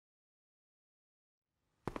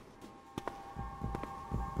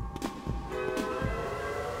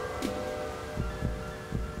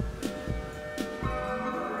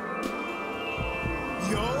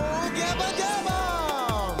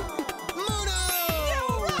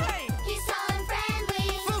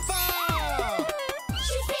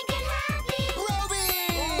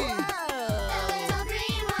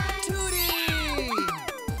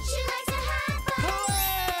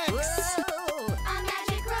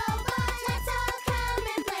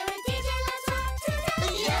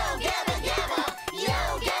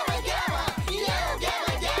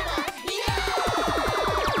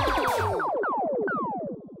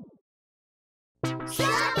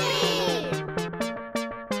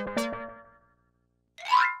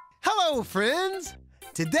Hello, friends!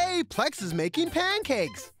 Today, Plex is making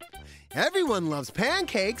pancakes. Everyone loves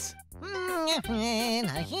pancakes. Huh? Pancake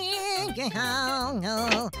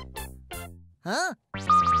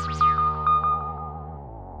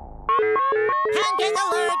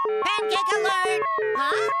alert! Pancake alert!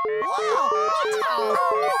 Huh? Whoa!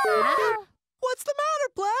 Oh, What's the matter,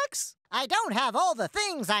 Plex? I don't have all the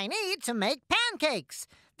things I need to make pancakes.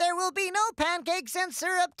 There will be no pancakes and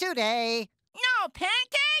syrup today. no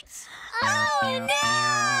pancakes? Oh,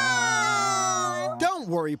 no! Don't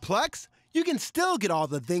worry, Plex. You can still get all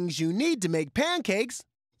the things you need to make pancakes.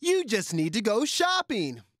 You just need to go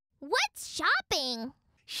shopping. What's shopping?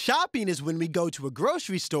 Shopping is when we go to a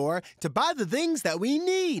grocery store to buy the things that we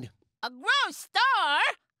need. A gross store?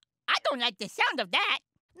 I don't like the sound of that.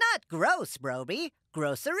 Not gross, Brobee.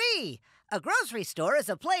 Grocery. A grocery store is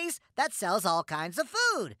a place that sells all kinds of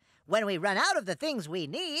food. When we run out of the things we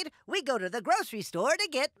need, we go to the grocery store to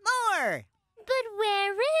get more. But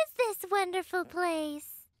where is this wonderful place?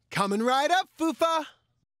 Coming right up, Foofa.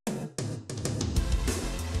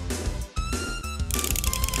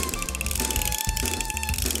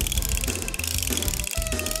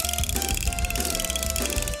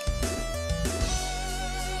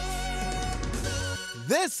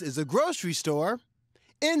 This is a grocery store.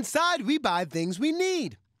 Inside, we buy things we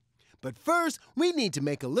need. But first, we need to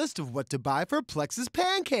make a list of what to buy for Plex's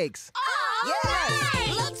pancakes. Yes!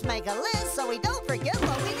 Right. Let's make a list so we don't forget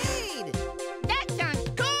what we need. That sounds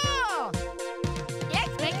cool.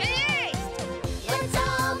 Let's make a list. Let's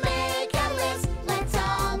all make a list. Let's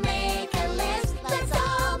all make a list. Let's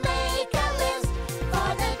all make a list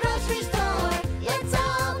for the grocery store. Let's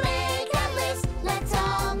all make a list. Let's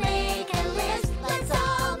all make a list. Let's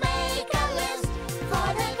all make a list for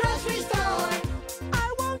the grocery store. I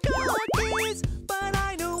want cookies, but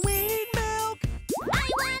I know we need milk. I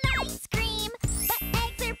want ice cream, but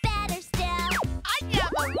eggs are better still. I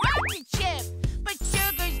love a rocket ship, but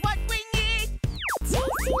sugar's what we need.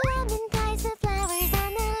 Tasty lemon pies with flowers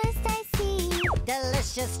on the list I see.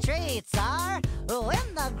 Delicious treats are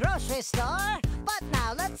in the grocery store. But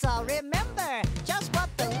now let's all remember just what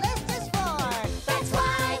the list is for. That's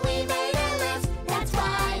why we made a list. That's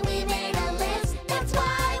why we made a list. That's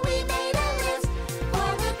why we made a list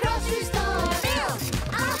for the grocery store. Milk.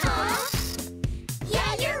 Uh-huh.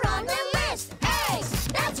 Yeah, you're on the list. Eggs.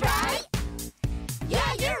 That's right.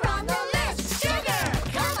 Yeah, you're on the list. Sugar.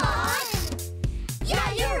 Come on.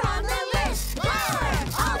 Yeah, you're on the list. Flour.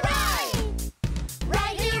 All right.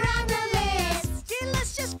 Right here on the list.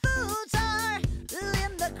 Delicious foods are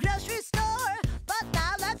in the grocery store. But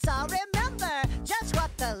now let's all remember just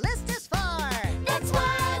what the list is for. That's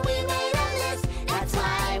why we made a list. That's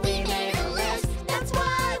why we made a list. That's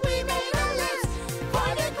why we made a list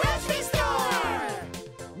for the grocery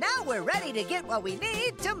store. Now we're ready to get what we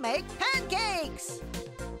need to make pancakes.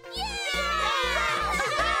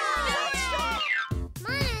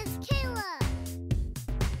 My name's Kayla.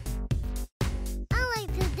 I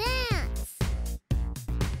like to dance.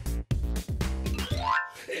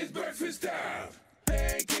 It's breakfast time.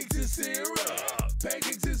 Pancakes and syrup.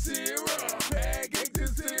 Pancakes and syrup. Pancakes and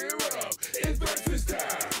syrup. It's breakfast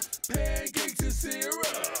time. Pancakes and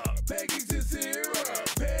syrup. Pancakes and syrup.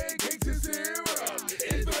 Pancakes and syrup.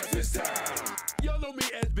 It's breakfast time. Y'all know me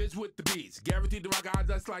as Biz with the beats. Guaranteed to rock odds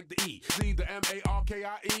just like the E. See the MARKIE.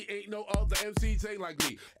 Ain't no other MC say like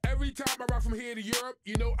me. Every time I rock from here to Europe,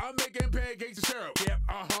 you know I'm making pancakes and syrup. Yep,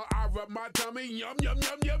 I rub my tummy. Yum, yum,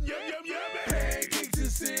 yum, yum, yum, yum, yum. Pancakes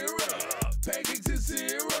and syrup. Pancakes and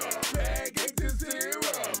syrup. Pancakes and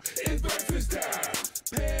syrup. It's breakfast time.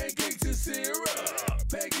 Pancakes and syrup.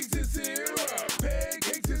 Pancakes and syrup.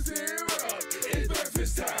 Pancakes and syrup. It's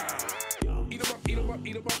breakfast time. Eat 'em up, eat 'em up,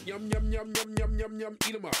 eat 'em up. Yum, yum, yum, yum, yum, yum, yum.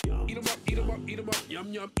 Eat 'em up. Eat 'em up, eat 'em up, eat 'em up.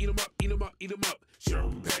 Yum, yum, eat 'em up, eat 'em up, eat 'em up.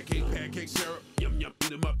 Syrup, pancake, syrup. Yum, yum,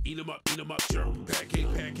 eat 'em up, eat 'em up, eat 'em up. Syrup,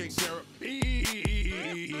 pancake, syrup.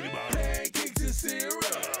 Eat 'em up. Pancakes and syrup.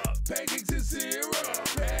 Pancakes and syrup.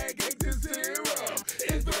 Pancakes and syrup.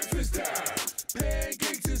 It's breakfast time.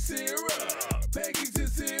 Pancakes and syrup. Pancakes and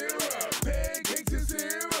syrup. Pancakes and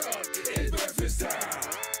syrup. It's breakfast time.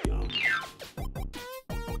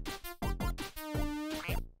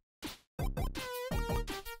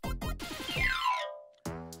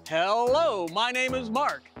 Hello, my name is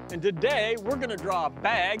Mark, and today we're gonna draw a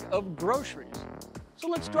bag of groceries. So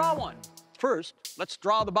let's draw one. First, let's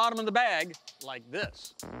draw the bottom of the bag like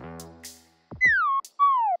this.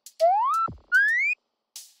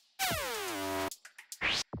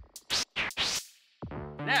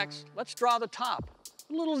 Next, let's draw the top,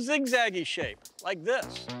 a little zigzaggy shape, like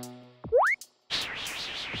this.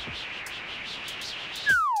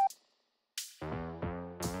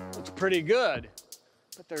 Let's pretty good,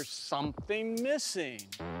 but there's something missing.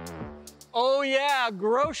 Oh yeah,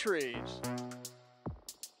 groceries.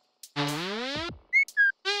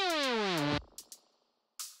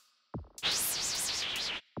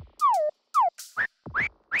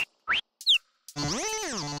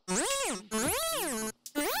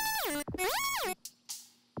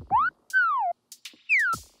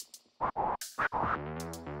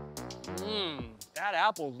 That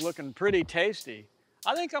apple's looking pretty tasty.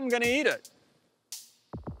 I think I'm gonna eat it.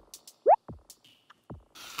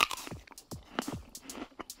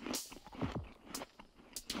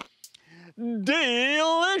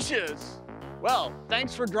 Delicious! Well,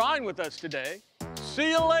 thanks for drawing with us today. See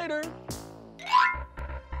you later.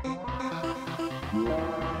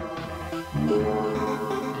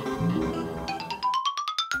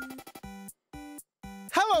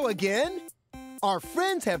 Hello again. Our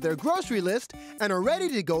friends have their grocery list and are ready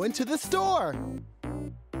to go into the store.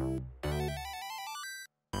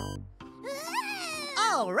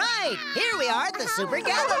 All right, here we are at the Super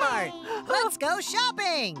Gabba Mart. Let's go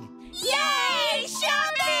shopping. Yay!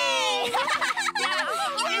 Shopping!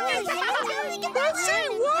 Say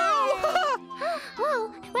whoa!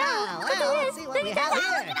 Whoa! Wow, let's see what we have Look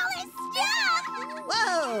here. at all this stuff!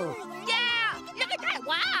 Whoa! Yeah! Look at that!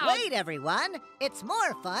 Wow! Wait, everyone. It's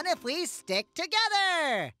more fun if we stick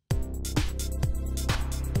together.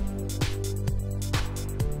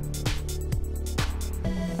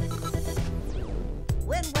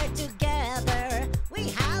 When we're together, we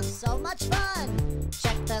have so much fun.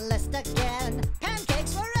 Check the list again.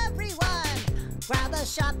 Pancakes for everyone. Grab a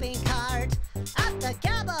shopping cart at the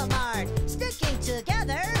Gabba Mart. Sticking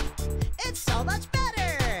together, it's so much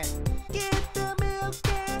better. Get the milk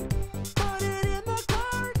can, put it in the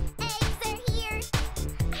cart. Eggs are here.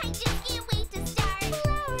 I just can't wait to start.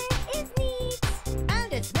 Flour is neat.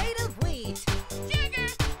 And it's made of wheat. Sugar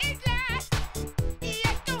is last.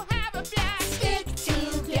 Let's go have a blast. Stick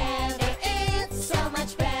together, it's so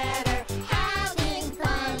much better. Having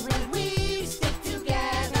fun when we stick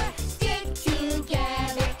together. Stick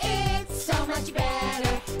together, it's so much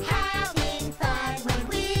better. Having fun when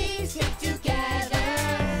we stick together.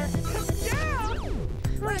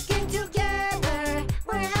 Working together,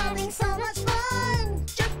 we're having so much fun.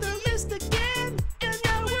 Check the list again, and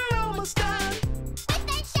now we're almost done. With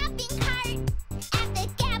that shopping cart at the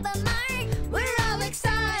Gabba Mart. We're all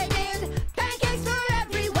excited. Pancakes for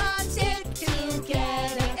everyone. Stick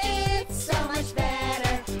together, it's so much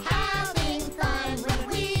better. Having fun when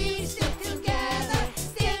we stick together.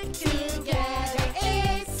 Stick together,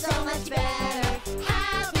 it's so much better.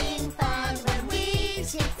 Having fun when we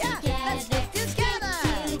stick together. Let's stick together.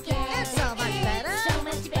 It's so much better. So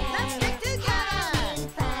much better. Let's stick together.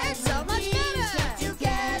 It's so much better.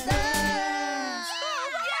 Together.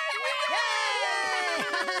 Yay!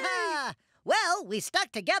 Well, we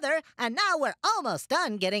stuck together, and now we're almost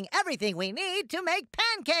done getting everything we need to make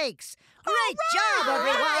pancakes. Great job,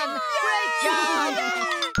 everyone! Great job!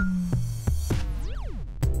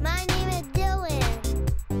 My name is Dylan.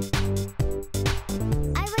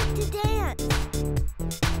 I like to dance.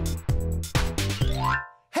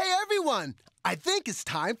 Hey everyone! I think it's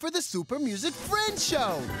time for the Super Music Friends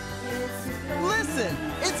Show. Listen,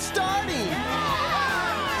 it's starting.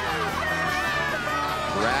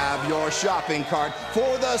 Grab your shopping cart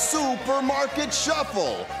for the Supermarket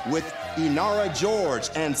Shuffle with Inara George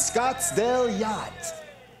and Scottsdale Yacht.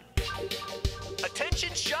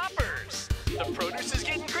 Attention shoppers! The produce is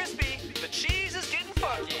getting crispy, the cheese is getting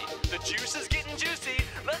funky, the juice is getting juicy.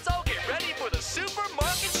 Let's all get ready for the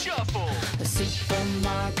Supermarket Shuffle. The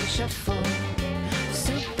Supermarket Shuffle.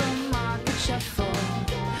 Supermarket Shuffle.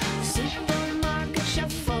 Supermarket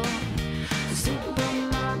Shuffle.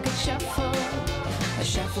 Supermarket Shuffle. A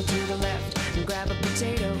shuffle to the left and grab a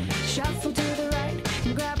potato. Shuffle to the right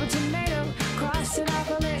and grab a tomato. Crossing off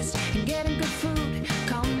a list and getting good food.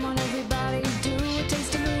 Come on, everybody, do a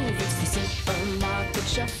taste and move. It's the Supermarket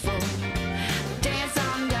Shuffle. Dance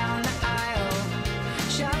on down the aisle.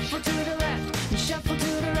 Shuffle to the left and shuffle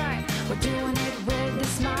to the right. We're doing it with a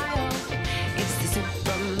smile. It's the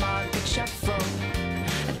Supermarket Shuffle.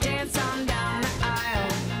 Dance on down the aisle.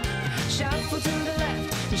 Shuffle to the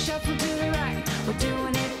left and shuffle to the right. We're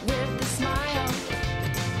doing it with a smile.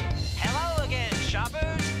 Hello again,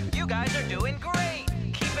 shoppers. You guys are doing great.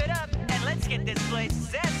 Keep it up and let's get this place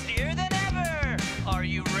zestier than ever. Are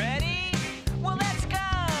you ready? Well, let's go.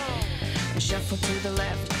 Shuffle to the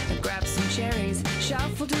left and grab some cherries.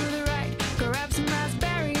 Shuffle to the right, grab some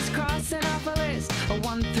raspberries. Crossing off a list, a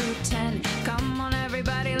 1 through 10. Come on,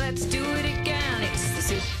 everybody, let's do it again. It's the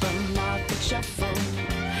Supermarket Shuffle.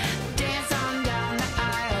 Dance on down the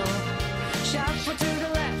aisle. Shuffle to the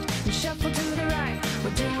left and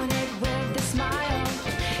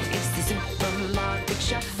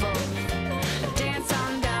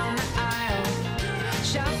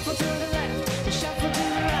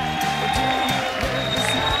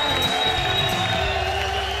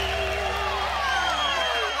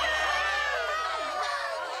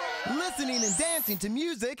to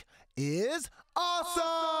music is awesome!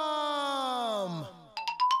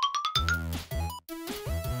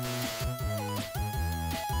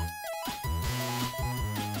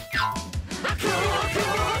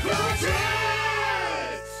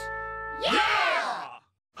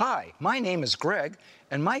 Hi, my name is Greg,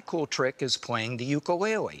 and my cool trick is playing the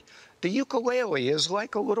ukulele. The ukulele is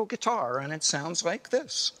like a little guitar, and it sounds like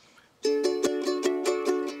this.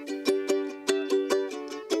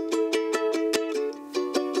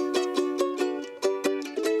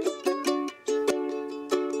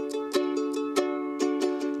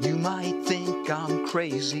 You might think I'm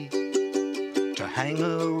crazy to hang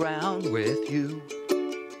around with you,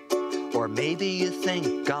 or maybe you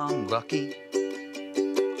think I'm lucky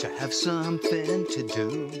to have something to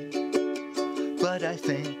do. But I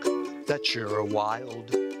think that you're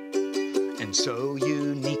wild and so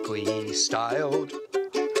uniquely styled.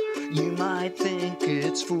 You might think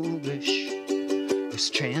it's foolish, this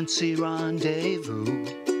chancy rendezvous.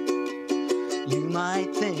 You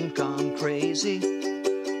might think I'm crazy,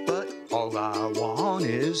 but all I want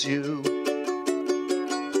is you.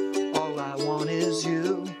 All I want is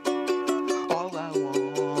you. All I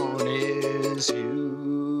want is you.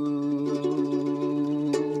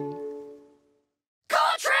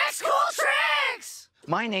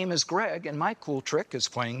 My name is Greg, and my cool trick is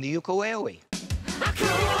playing the ukulele. Cool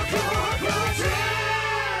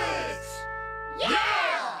tricks! Yeah!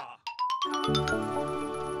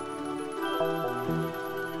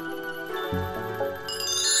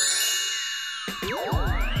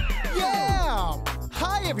 Yeah!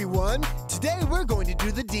 Hi, everyone. Today we're going to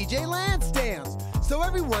do the DJ Lance dance. So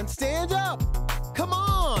everyone stand up. Come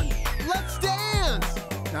on, let's dance.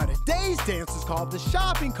 Now today's dance is called the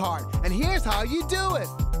shopping cart, and here's how you do it.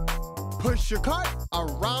 Push your cart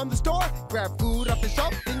around the store, grab food off the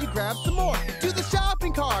shelf, then you grab some more. Do the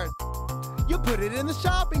shopping cart. You put it in the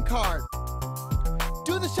shopping cart.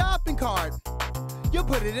 Do the shopping cart. You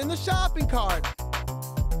put it in the shopping cart.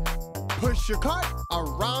 Push your cart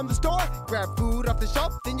around the store, grab food off the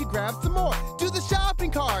shelf, then you grab some more. Do the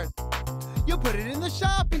shopping cart. You put it in the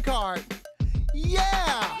shopping cart.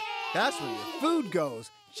 Yeah! That's where your food goes.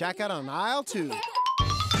 Check out on aisle 2.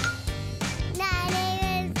 My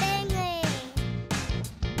name is Bingley.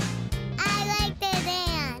 I like to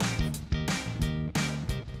dance.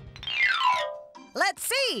 Let's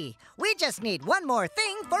see. We just need one more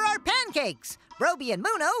thing for our pancakes. Brobee and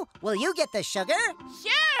Muno, will you get the sugar?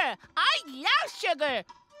 Sure. I love sugar.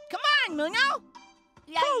 Come on, Muno. All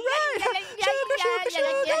right.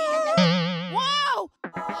 Sugar. Whoa! A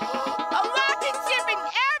rocket ship in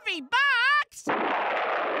every box!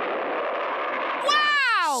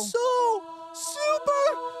 Wow! So super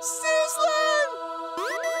sizzling!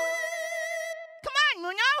 Come on,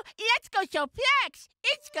 Muno. Let's go show Plex.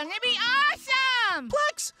 It's gonna be awesome!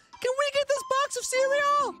 Plex, can we get this box of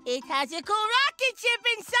cereal? It has a cool rocket ship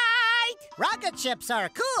inside! Rocket ships are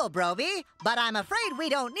cool, Brobee, but I'm afraid we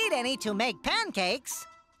don't need any to make pancakes.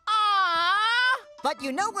 Aww! But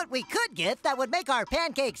you know what we could get that would make our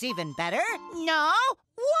pancakes even better? No?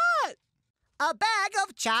 What? A bag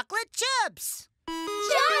of chocolate chips.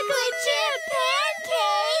 Chocolate chip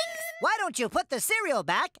pancakes? Why don't you put the cereal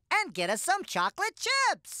back and get us some chocolate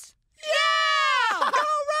chips? Yeah! All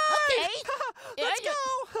right! Okay. Let's go!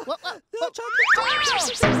 Chocolate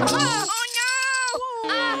chips! Oh,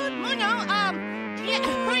 no! Muno, yeah,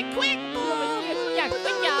 hurry quick! Yeah,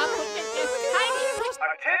 good job.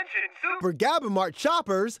 Attention, For Gabba Mart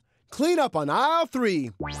shoppers, clean up on aisle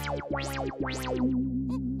 3.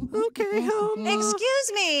 Okay,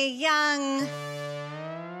 Excuse me, young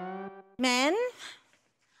men.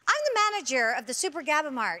 I'm the manager of the Super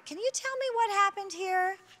Gabba Mart. Can you tell me what happened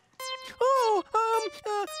here?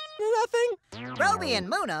 Nothing. Brobee and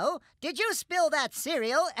Muno, did you spill that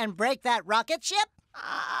cereal and break that rocket ship?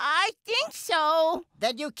 I think so.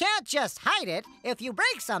 Then you can't just hide it. If you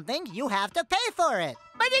break something, you have to pay for it.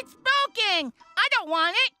 But it's broken. I don't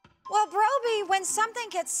want it. Well, Brobee, when something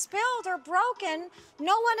gets spilled or broken,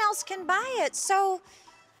 no one else can buy it. So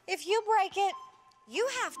if you break it, you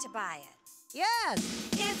have to buy it. Yes.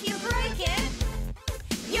 If you break it,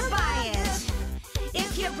 you buy it.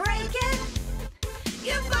 If you break it,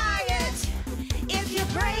 you buy it. If you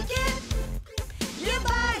break it, you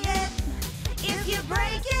buy it. If you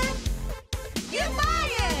break it, you buy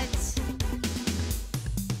it.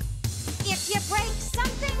 If you break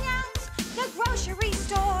something at the grocery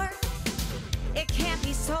store, it can't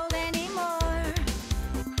be sold anymore.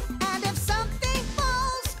 And if something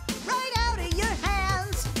falls right out of your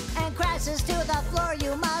hands and crashes to the floor,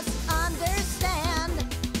 you must understand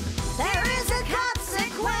there is a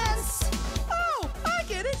consequence. Oh, I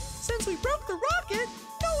get it. Since we broke the rocket,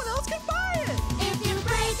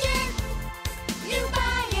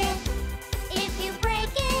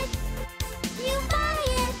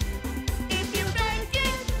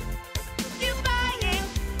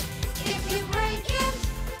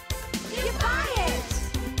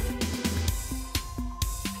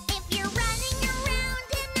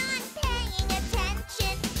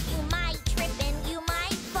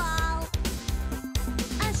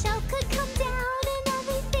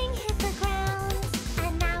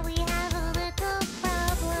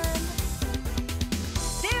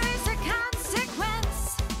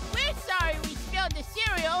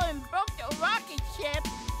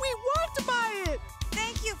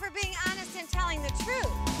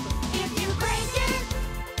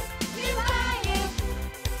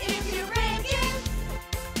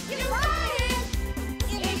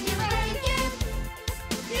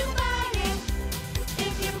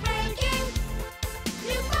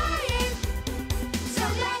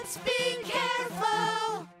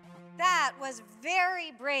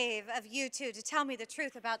 brave of you two to tell me the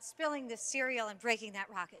truth about spilling the cereal and breaking that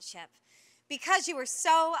rocket ship. Because you were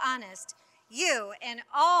so honest, you and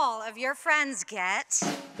all of your friends get...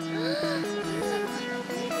 balloons!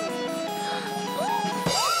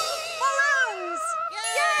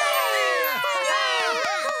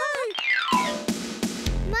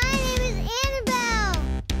 My name is Annabelle.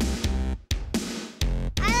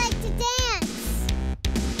 I like to dance.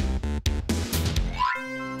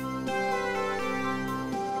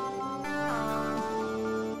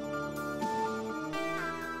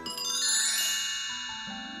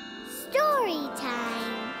 Story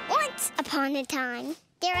time. Once upon a time,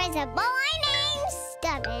 there was a boy named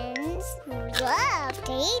Stubbins who loved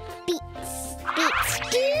to eat beets. Beet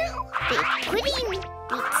stew, beet pudding,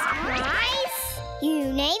 beet fries. You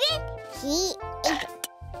name it, he ate it.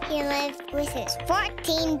 He lived with his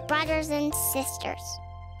 14 brothers and sisters.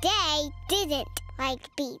 They didn't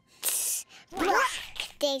like beets.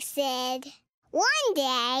 Black, they said. One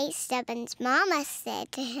day, Stubbins' mama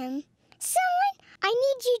said to him, "Son, I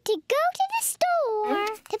need you to go to the store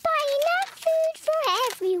to buy enough food for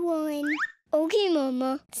everyone." "Okay,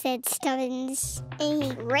 Mama," said Stubbins, and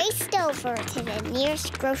he raced over to the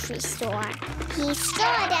nearest grocery store. He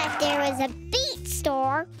saw that there was a beet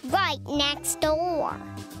store right next door.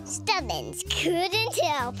 Stubbins couldn't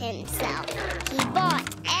help himself. He bought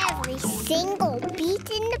every single beet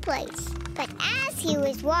in the place. But as he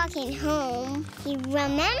was walking home, he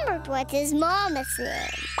remembered what his mama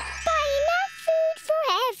said. Buy enough food for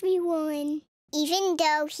everyone. Even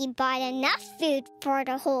though he bought enough food for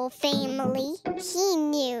the whole family, he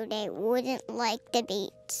knew they wouldn't like the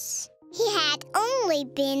beets. He had only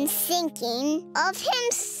been thinking of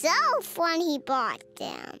himself when he bought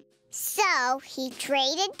them. So he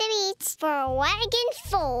traded the beets for a wagon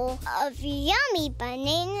full of yummy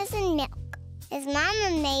bananas and milk. His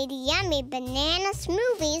mama made yummy banana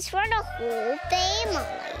smoothies for the whole family.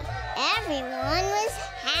 Everyone was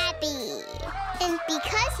happy. And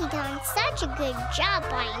because he done such a good job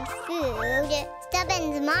buying food,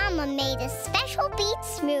 Stubbins' mama made a special beet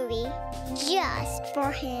smoothie just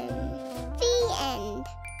for him. The end.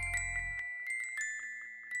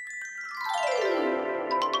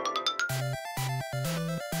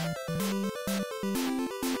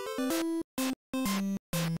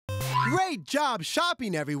 Great job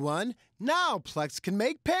shopping, everyone. Now Plex can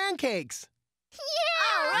make pancakes.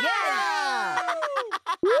 Yeah!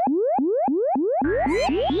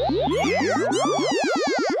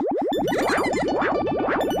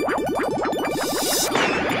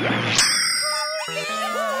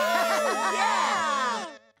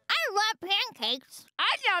 I love pancakes.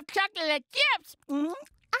 I love chocolate chips.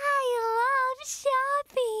 I love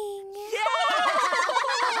shopping.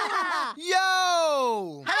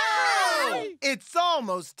 Yo! Hi! It's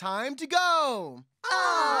almost time to go.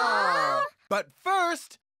 Aww. But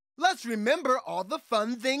first, let's remember all the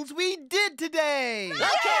fun things we did today.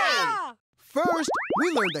 Okay! First,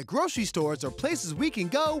 we learned that grocery stores are places we can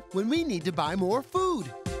go when we need to buy more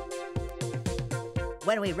food.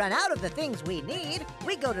 When we run out of the things we need,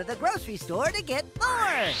 we go to the grocery store to get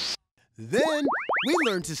more. Then, we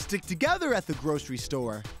learned to stick together at the grocery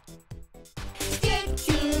store. Stick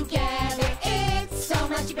together, it's so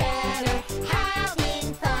much better.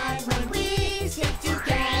 Having fun when we stick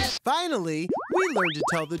together. Finally, we learned to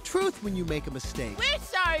tell the truth when you make a mistake. We're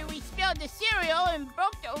sorry we spilled the cereal and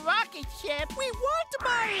broke the rocket ship. We want to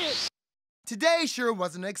buy it. Today sure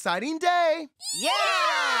was an exciting day.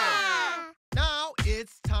 Yeah! Now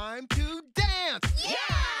it's time to dance.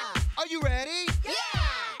 Yeah! Are you ready? Yeah!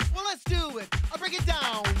 Well, let's do it. I'll break it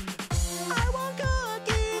down. I want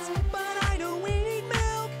cookies, but I don't need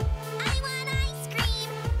milk. I want ice cream,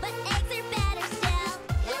 but eggs are better still.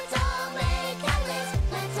 Let's all make a list.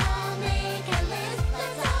 Let's all make a list.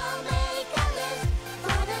 Let's all make a list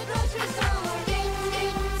for the grocery store.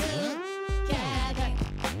 Together.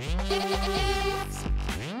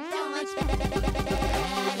 So much better.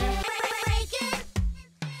 Break it,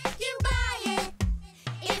 you buy it.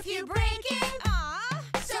 If you break it,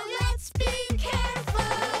 so let's be careful.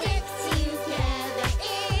 Stick together,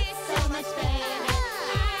 it's so much better.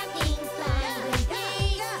 Having fun when we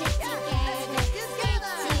stick together. Stick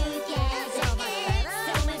together, it's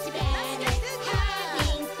so much better.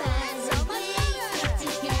 Having fun when we stick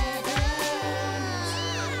together.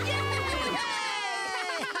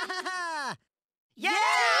 Yeah!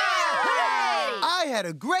 I had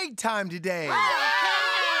a great time today.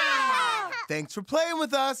 Thanks for playing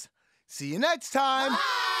with us. See you next time.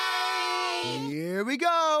 Here we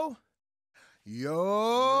go. Yo,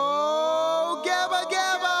 Gabba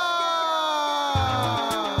Gabba!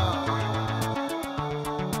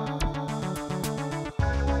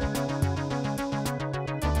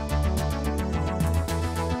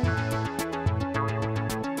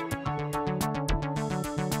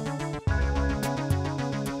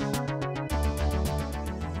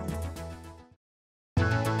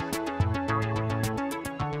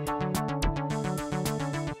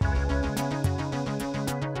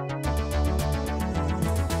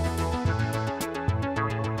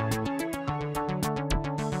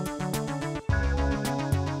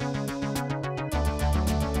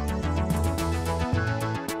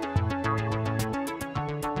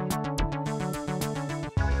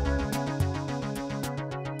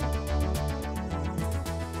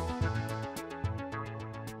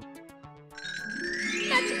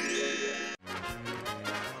 That's it.